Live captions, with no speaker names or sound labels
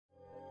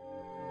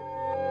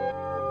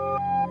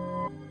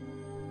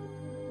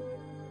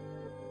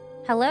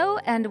Hello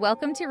and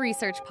welcome to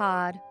Research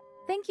Pod.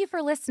 Thank you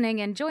for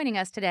listening and joining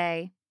us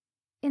today.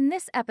 In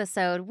this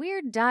episode,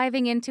 we're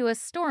diving into a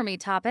stormy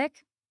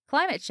topic,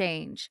 climate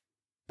change.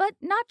 But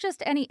not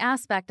just any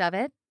aspect of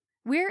it.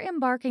 We're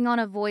embarking on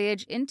a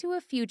voyage into a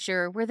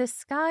future where the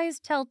skies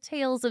tell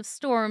tales of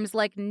storms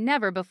like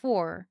never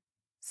before.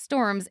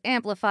 Storms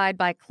amplified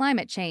by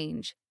climate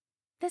change.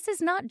 This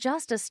is not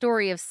just a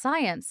story of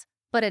science,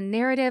 but a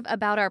narrative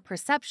about our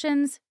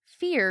perceptions,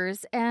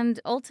 fears, and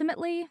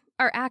ultimately,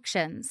 our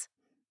actions.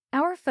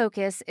 Our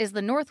focus is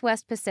the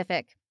Northwest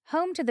Pacific,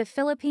 home to the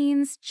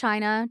Philippines,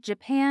 China,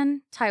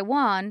 Japan,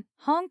 Taiwan,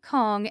 Hong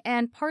Kong,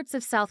 and parts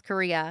of South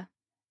Korea.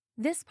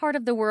 This part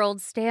of the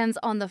world stands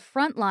on the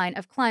front line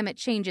of climate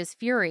change's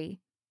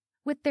fury.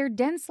 With their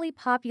densely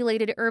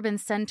populated urban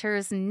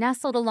centers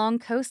nestled along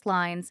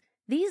coastlines,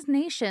 these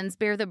nations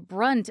bear the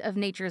brunt of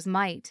nature's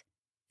might,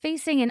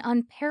 facing an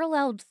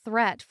unparalleled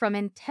threat from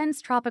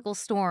intense tropical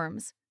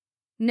storms.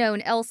 Known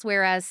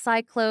elsewhere as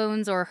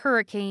cyclones or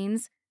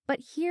hurricanes, but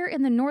here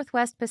in the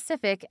Northwest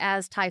Pacific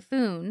as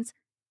typhoons,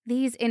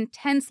 these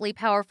intensely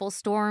powerful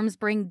storms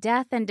bring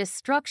death and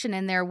destruction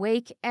in their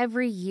wake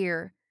every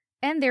year,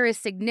 and there is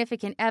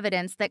significant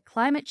evidence that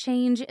climate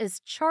change is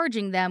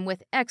charging them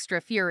with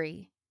extra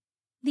fury.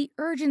 The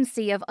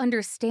urgency of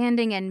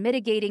understanding and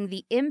mitigating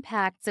the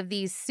impacts of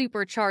these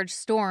supercharged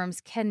storms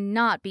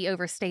cannot be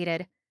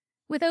overstated.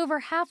 With over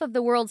half of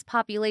the world's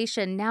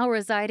population now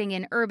residing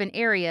in urban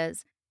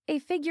areas, a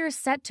figure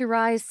set to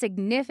rise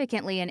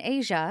significantly in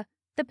Asia,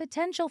 the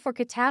potential for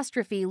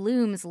catastrophe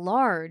looms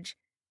large.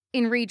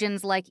 In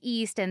regions like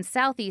East and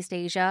Southeast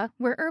Asia,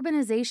 where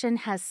urbanization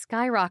has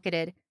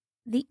skyrocketed,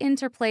 the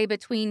interplay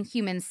between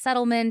human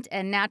settlement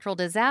and natural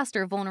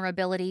disaster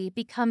vulnerability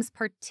becomes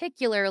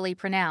particularly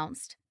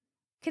pronounced.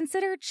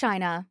 Consider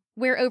China,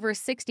 where over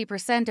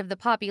 60% of the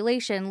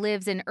population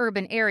lives in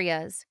urban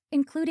areas,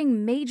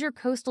 including major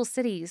coastal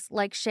cities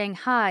like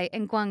Shanghai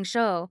and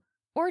Guangzhou,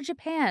 or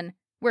Japan,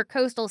 where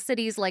coastal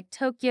cities like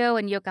Tokyo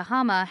and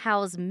Yokohama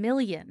house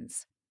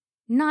millions.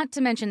 Not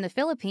to mention the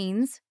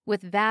Philippines,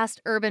 with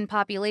vast urban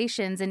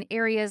populations in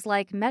areas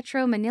like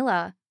Metro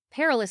Manila,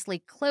 perilously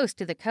close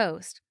to the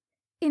coast.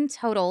 In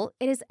total,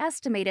 it is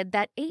estimated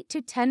that 8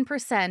 to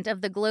 10%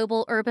 of the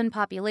global urban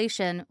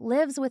population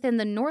lives within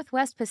the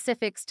Northwest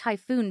Pacific's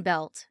typhoon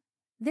belt.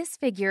 This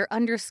figure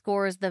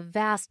underscores the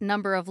vast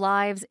number of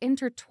lives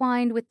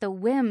intertwined with the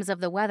whims of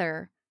the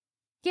weather.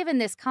 Given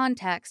this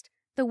context,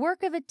 the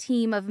work of a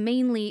team of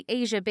mainly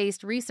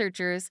Asia-based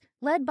researchers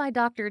led by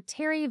Dr.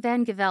 Terry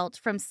van Gevelt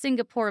from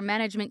Singapore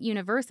Management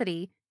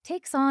University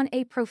takes on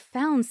a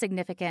profound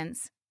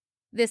significance.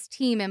 This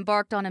team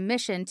embarked on a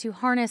mission to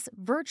harness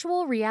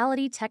virtual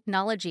reality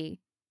technology.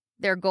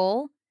 Their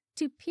goal?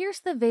 To pierce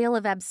the veil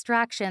of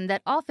abstraction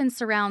that often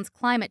surrounds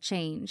climate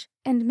change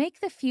and make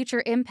the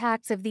future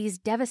impacts of these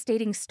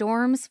devastating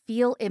storms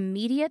feel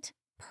immediate,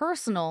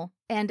 personal,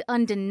 and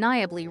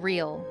undeniably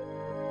real.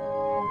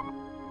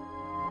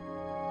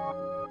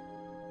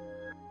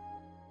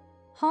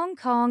 Hong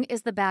Kong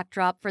is the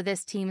backdrop for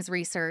this team's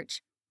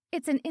research.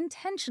 It's an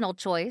intentional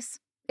choice.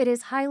 It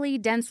is highly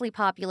densely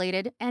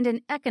populated and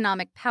an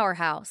economic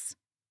powerhouse.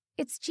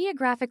 Its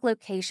geographic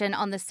location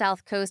on the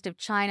south coast of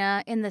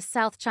China in the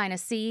South China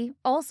Sea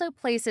also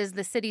places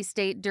the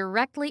city-state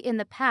directly in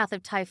the path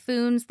of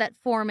typhoons that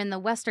form in the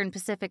western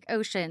Pacific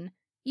Ocean,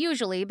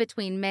 usually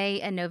between May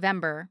and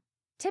November,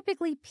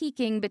 typically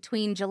peaking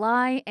between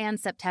July and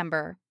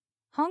September.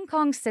 Hong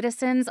Kong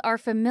citizens are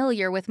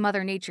familiar with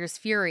Mother Nature's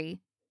fury.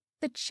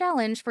 The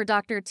challenge for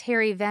Dr.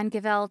 Terry van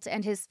Gevelt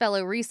and his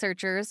fellow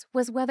researchers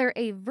was whether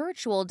a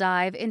virtual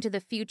dive into the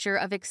future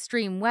of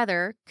extreme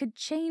weather could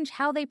change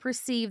how they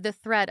perceive the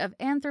threat of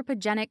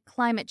anthropogenic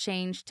climate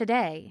change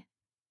today.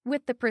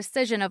 With the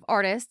precision of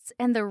artists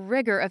and the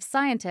rigor of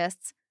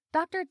scientists,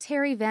 Dr.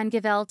 Terry van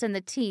Gevelt and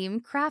the team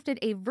crafted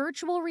a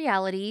virtual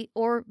reality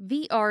or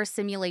VR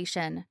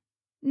simulation.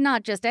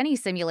 Not just any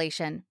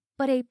simulation,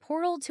 but a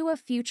portal to a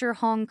future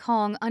Hong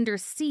Kong under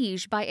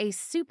siege by a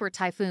super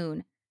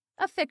typhoon.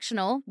 A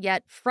fictional,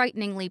 yet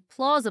frighteningly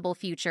plausible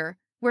future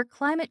where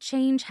climate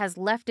change has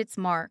left its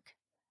mark.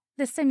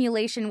 The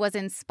simulation was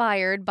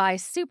inspired by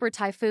Super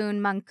Typhoon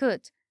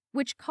Mangkhut,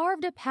 which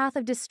carved a path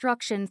of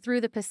destruction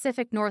through the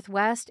Pacific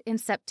Northwest in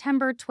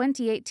September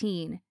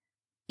 2018.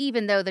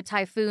 Even though the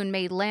typhoon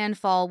made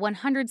landfall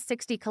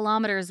 160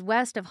 kilometers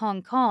west of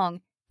Hong Kong,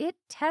 it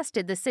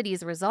tested the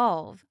city's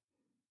resolve.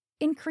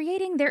 In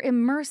creating their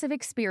immersive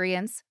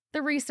experience,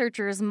 the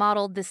researchers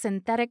modeled the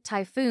synthetic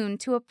typhoon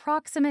to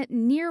approximate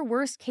near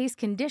worst-case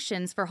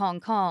conditions for Hong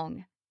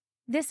Kong.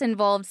 This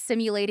involved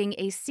simulating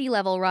a sea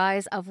level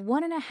rise of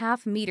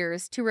 1.5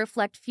 meters to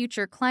reflect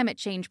future climate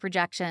change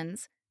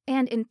projections,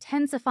 and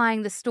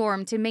intensifying the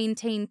storm to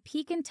maintain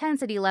peak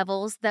intensity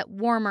levels that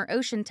warmer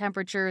ocean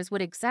temperatures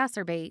would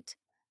exacerbate.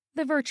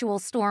 The virtual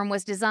storm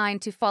was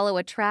designed to follow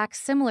a track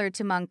similar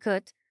to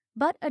Mangkhut,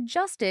 but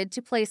adjusted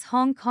to place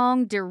Hong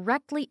Kong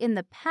directly in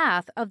the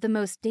path of the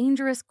most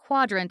dangerous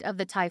quadrant of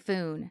the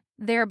typhoon,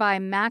 thereby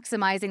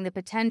maximizing the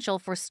potential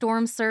for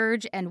storm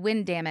surge and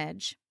wind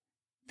damage.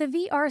 The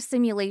VR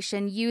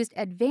simulation used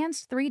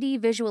advanced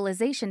 3D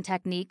visualization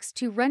techniques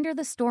to render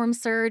the storm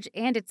surge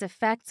and its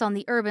effects on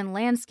the urban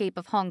landscape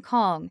of Hong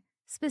Kong,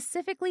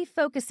 specifically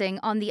focusing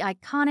on the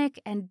iconic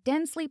and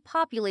densely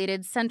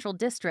populated Central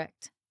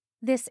District.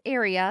 This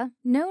area,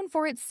 known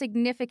for its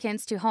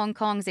significance to Hong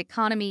Kong's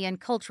economy and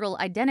cultural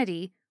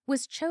identity,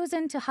 was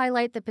chosen to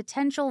highlight the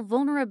potential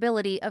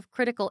vulnerability of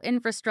critical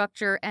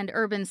infrastructure and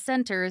urban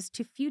centers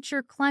to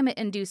future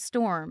climate-induced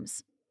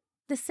storms.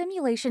 The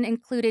simulation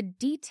included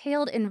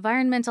detailed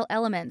environmental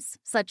elements,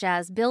 such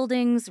as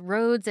buildings,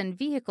 roads, and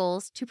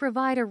vehicles, to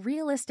provide a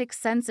realistic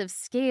sense of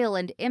scale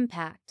and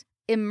impact,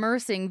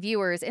 immersing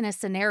viewers in a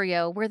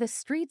scenario where the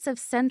streets of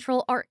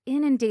Central are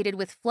inundated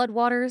with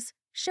floodwaters,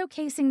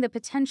 showcasing the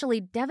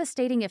potentially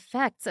devastating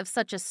effects of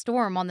such a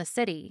storm on the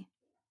city.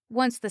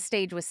 Once the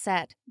stage was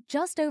set,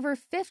 just over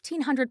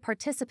 1,500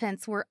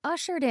 participants were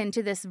ushered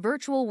into this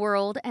virtual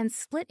world and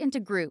split into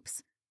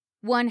groups.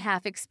 One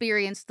half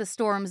experienced the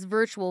storm's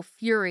virtual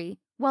fury,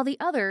 while the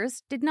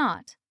others did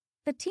not.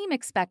 The team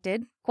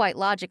expected, quite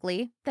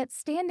logically, that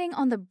standing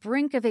on the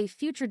brink of a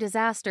future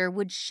disaster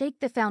would shake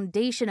the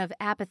foundation of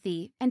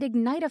apathy and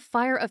ignite a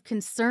fire of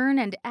concern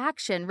and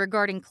action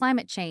regarding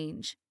climate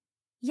change.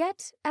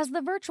 Yet, as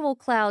the virtual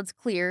clouds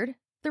cleared,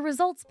 the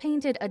results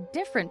painted a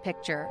different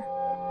picture.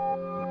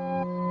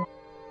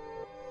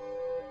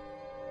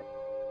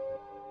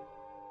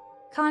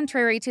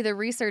 Contrary to the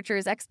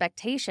researchers'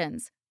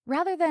 expectations,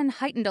 rather than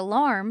heightened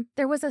alarm,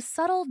 there was a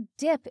subtle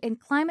dip in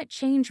climate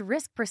change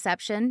risk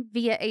perception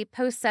via a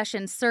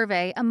post-session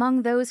survey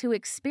among those who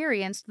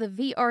experienced the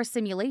VR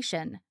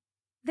simulation.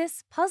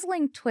 This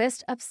puzzling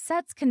twist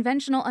upsets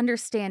conventional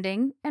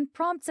understanding and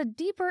prompts a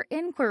deeper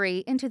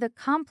inquiry into the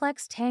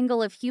complex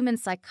tangle of human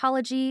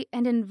psychology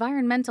and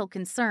environmental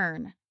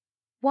concern.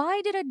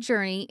 Why did a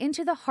journey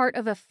into the heart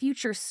of a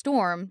future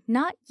storm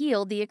not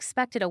yield the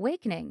expected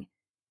awakening?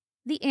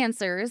 The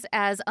answers,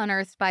 as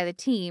unearthed by the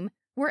team,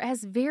 were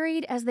as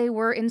varied as they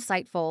were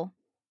insightful.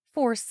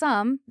 For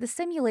some, the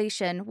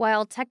simulation,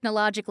 while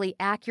technologically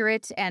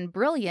accurate and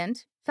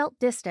brilliant, felt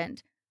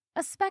distant,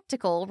 a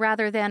spectacle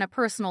rather than a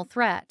personal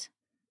threat.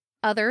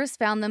 Others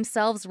found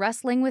themselves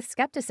wrestling with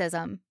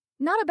skepticism,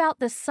 not about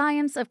the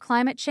science of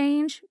climate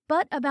change,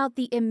 but about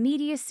the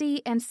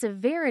immediacy and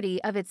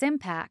severity of its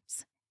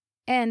impacts.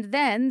 And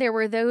then there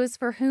were those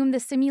for whom the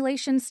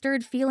simulation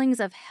stirred feelings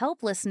of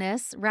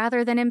helplessness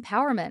rather than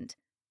empowerment,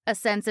 a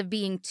sense of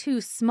being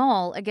too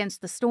small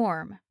against the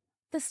storm.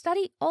 The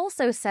study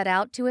also set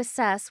out to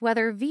assess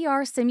whether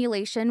VR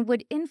simulation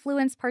would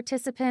influence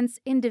participants'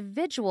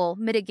 individual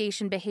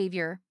mitigation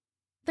behavior.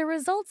 The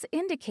results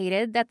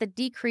indicated that the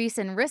decrease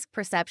in risk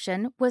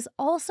perception was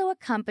also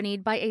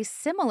accompanied by a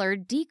similar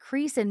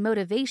decrease in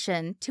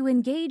motivation to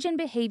engage in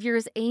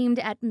behaviors aimed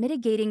at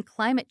mitigating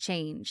climate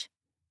change.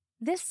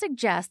 This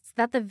suggests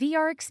that the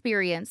VR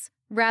experience,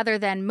 rather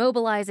than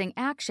mobilizing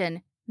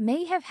action,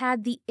 may have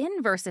had the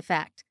inverse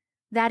effect,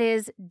 that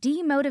is,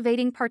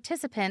 demotivating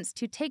participants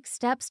to take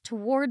steps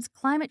towards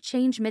climate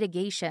change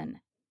mitigation.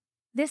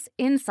 This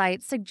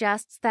insight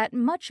suggests that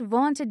much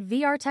vaunted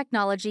VR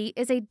technology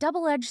is a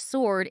double-edged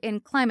sword in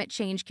climate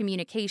change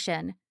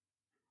communication.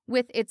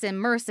 With its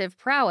immersive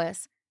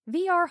prowess,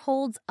 VR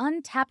holds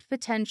untapped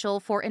potential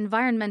for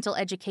environmental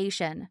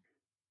education.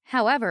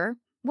 However,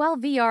 while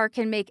VR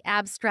can make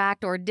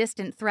abstract or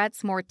distant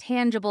threats more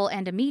tangible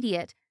and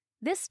immediate,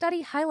 this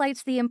study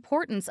highlights the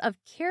importance of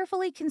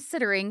carefully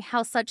considering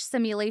how such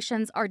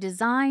simulations are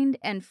designed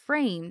and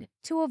framed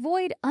to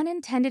avoid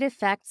unintended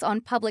effects on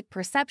public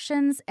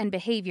perceptions and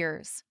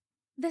behaviors.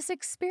 This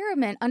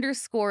experiment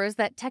underscores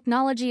that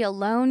technology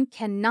alone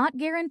cannot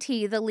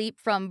guarantee the leap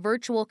from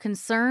virtual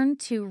concern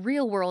to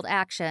real-world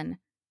action.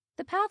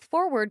 The path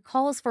forward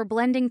calls for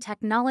blending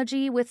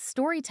technology with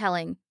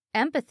storytelling,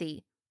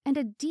 empathy, and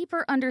a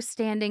deeper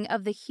understanding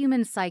of the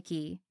human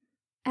psyche.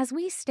 As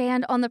we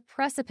stand on the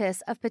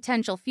precipice of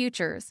potential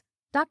futures,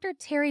 Dr.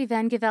 Terry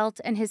van Gevelt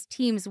and his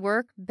team's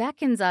work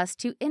beckons us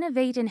to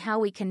innovate in how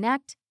we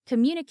connect,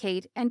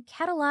 communicate, and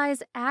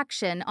catalyze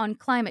action on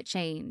climate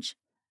change.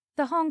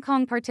 The Hong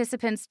Kong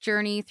participants'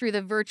 journey through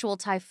the virtual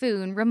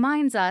typhoon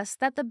reminds us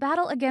that the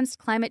battle against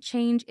climate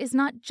change is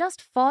not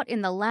just fought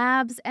in the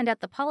labs and at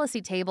the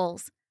policy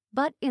tables,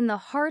 but in the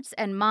hearts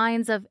and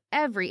minds of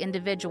every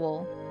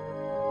individual.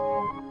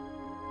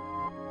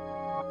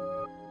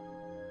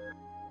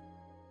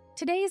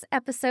 Today's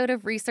episode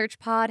of Research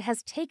Pod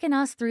has taken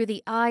us through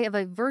the eye of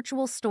a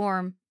virtual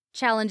storm,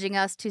 challenging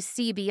us to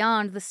see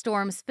beyond the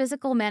storm's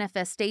physical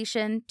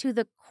manifestation to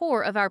the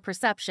core of our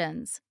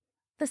perceptions.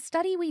 The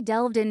study we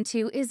delved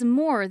into is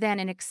more than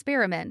an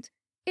experiment.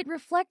 It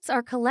reflects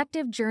our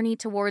collective journey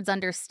towards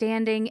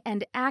understanding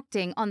and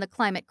acting on the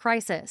climate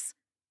crisis.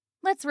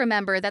 Let's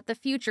remember that the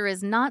future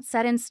is not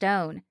set in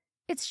stone.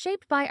 It's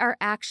shaped by our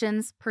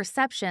actions,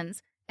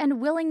 perceptions, and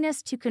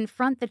willingness to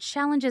confront the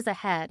challenges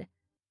ahead.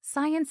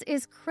 Science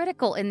is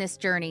critical in this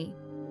journey.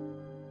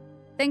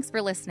 Thanks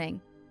for listening.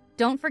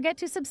 Don't forget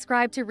to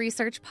subscribe to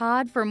Research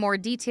Pod for more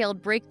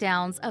detailed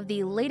breakdowns of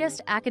the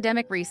latest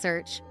academic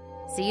research.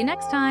 See you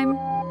next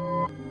time.